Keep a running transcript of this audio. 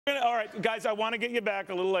All right, guys, I want to get you back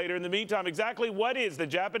a little later. In the meantime, exactly what is the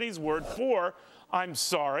Japanese word for I'm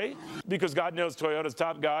sorry? Because God knows Toyota's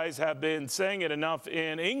top guys have been saying it enough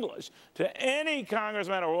in English to any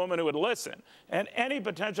congressman or woman who would listen, and any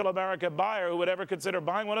potential American buyer who would ever consider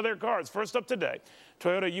buying one of their cars. First up today,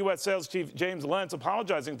 Toyota U.S. Sales Chief James Lentz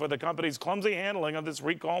apologizing for the company's clumsy handling of this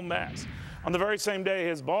recall mess. On the very same day,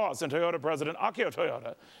 his boss and Toyota President Akio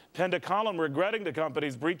Toyoda penned a column regretting the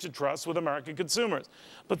company's breach of trust with American consumers.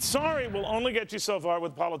 But sorry will only get you so far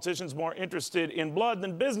with politicians more interested in blood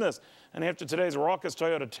than business. And after today's raucous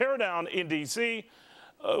Toyota teardown in D.C.,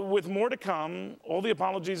 with more to come, all the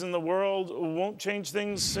apologies in the world won't change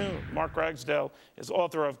things soon. Mark Ragsdale is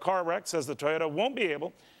author of Car Wreck, says that Toyota won't be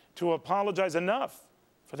able to apologize enough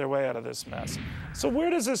for their way out of this mess. So where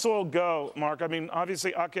does this all go, Mark? I mean,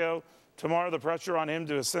 obviously, Akio, tomorrow the pressure on him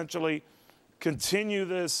to essentially continue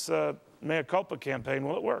this mea culpa campaign.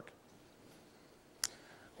 Will it work?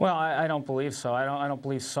 Well, I don't believe so. I don't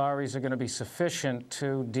believe sorries are going to be sufficient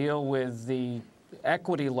to deal with the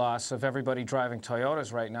equity loss of everybody driving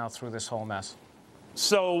Toyotas right now through this whole mess.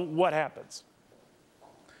 So what happens?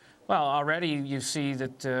 Well, already you see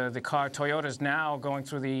that the Toyotas now going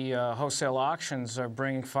through the wholesale auctions are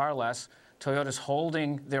bringing far less. Toyota's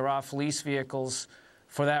holding their off-lease vehicles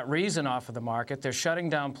for that reason off of the market. They're shutting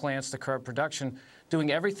down plants to curb production,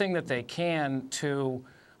 doing everything that they can to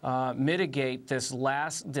mitigate this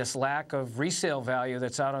lack of resale value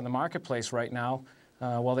that's out on the marketplace right now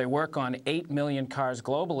while they work on 8 million cars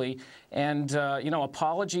globally. And, you know,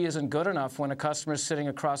 apology isn't good enough when a customer is sitting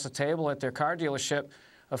across the table at their car dealership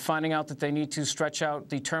finding out that they need to stretch out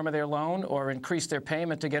the term of their loan or increase their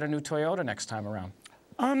payment to get a new Toyota next time around.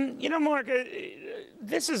 You know, Mark,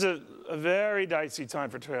 this is a very dicey time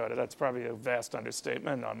for Toyota. That's probably a vast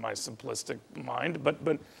understatement on my simplistic mind.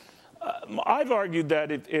 But I've argued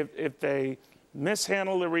that if they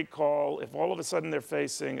mishandle the recall, if all of a sudden they're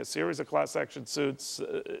facing a series of class action suits,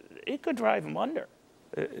 it could drive them under.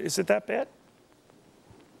 Is it that bad?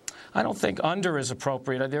 I don't think under is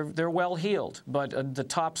appropriate. They're well heeled, but the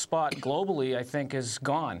top spot globally, I think, is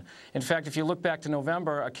gone. In fact, if you look back to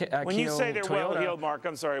November, when you say they're Toyota, well heeled, Mark,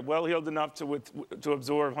 I'm sorry, well heeled enough to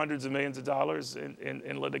absorb hundreds of millions of dollars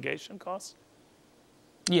in litigation costs?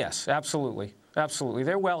 Yes, absolutely, absolutely.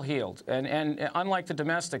 They're well heeled, and unlike the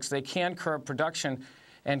domestics, they can curb production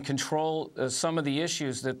and control some of the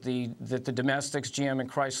issues that the domestics, GM and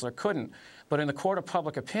Chrysler couldn't. But in the court of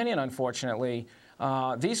public opinion, unfortunately,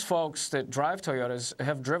 these folks that drive Toyotas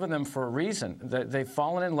have driven them for a reason. They've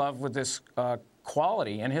fallen in love with this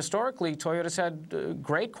quality, and historically, Toyota's had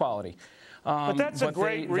great quality. But that's a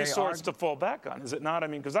great resource to fall back on, is it not? I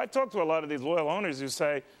mean, because I talk to a lot of these loyal owners who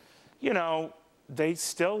say, you know, they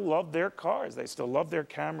still love their cars, they still love their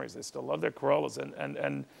Camrys, they still love their Corollas,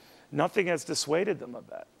 and nothing has dissuaded them of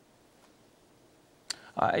that.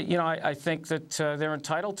 You know, I think that they're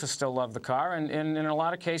entitled to still love the car, and in a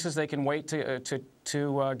lot of cases they can wait to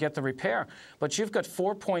get the repair. But you've got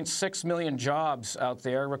 4.6 million jobs out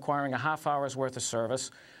there requiring a half hour's worth of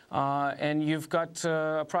service, and you've got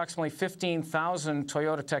approximately 15,000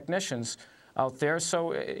 Toyota technicians out there.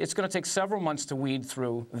 So it's going to take several months to weed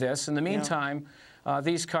through this. In the meantime,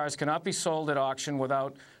 these cars cannot be sold at auction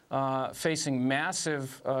without facing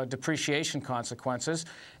massive depreciation consequences,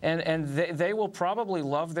 and they will probably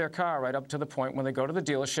love their car right up to the point when they go to the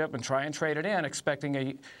dealership and try and trade it in,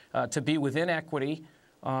 expecting to be within equity,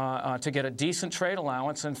 to get a decent trade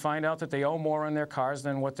allowance, and find out that they owe more on their cars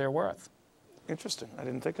than what they're worth. Interesting. I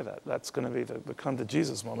didn't think of that. That's going to be the come to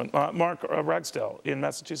Jesus moment. Mark Ragsdale in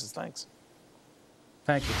Massachusetts, thanks.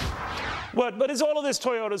 Thank you. But is all of this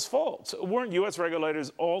Toyota's fault? Weren't U.S.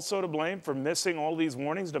 regulators also to blame for missing all these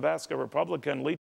warnings? Nebraska Republican